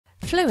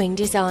Flowing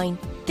design.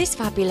 This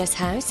fabulous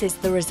house is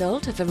the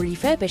result of a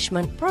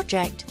refurbishment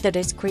project that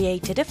has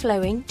created a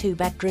flowing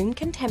two-bedroom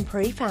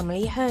contemporary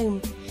family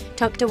home.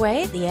 Tucked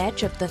away at the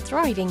edge of the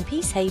thriving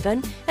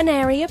Peacehaven, an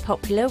area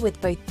popular with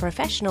both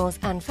professionals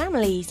and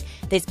families,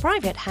 this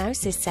private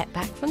house is set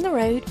back from the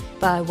road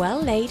by a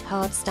well-laid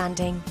hard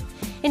standing.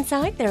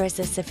 Inside there is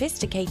a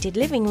sophisticated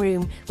living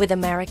room with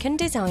American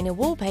designer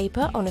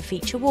wallpaper on a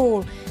feature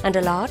wall and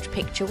a large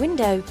picture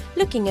window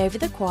looking over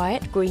the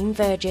quiet green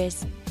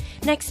verges.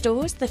 Next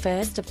door is the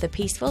first of the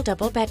peaceful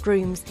double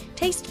bedrooms,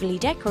 tastefully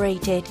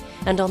decorated,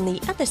 and on the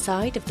other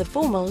side of the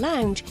formal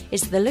lounge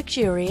is the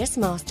luxurious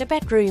master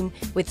bedroom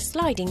with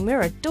sliding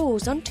mirrored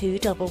doors on two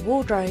double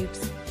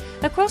wardrobes.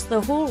 Across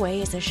the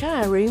hallway is a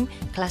shower room,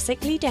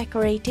 classically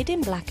decorated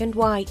in black and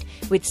white,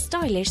 with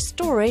stylish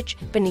storage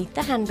beneath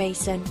the hand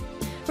basin.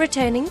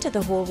 Returning to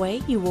the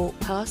hallway, you walk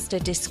past a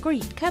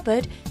discreet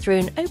cupboard through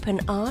an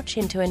open arch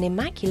into an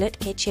immaculate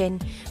kitchen,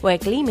 where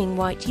gleaming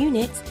white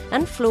units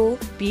and floor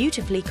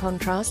beautifully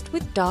contrast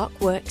with dark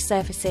work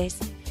surfaces.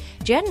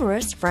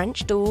 Generous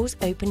French doors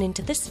open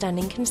into the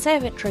stunning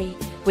conservatory,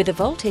 with a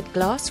vaulted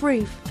glass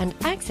roof and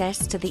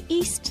access to the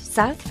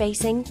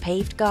east-south-facing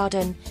paved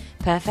garden,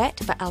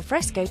 perfect for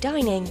alfresco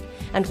dining,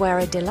 and where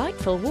a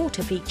delightful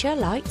water feature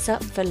lights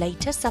up for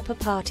later supper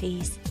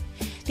parties.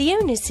 The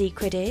owner's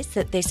secret is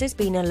that this has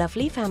been a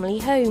lovely family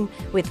home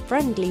with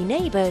friendly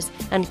neighbours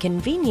and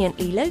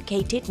conveniently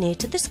located near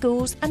to the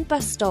schools and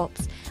bus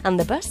stops, and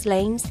the bus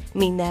lanes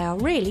mean they are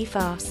really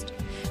fast.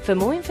 For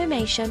more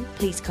information,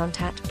 please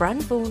contact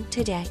Vaughan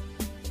today.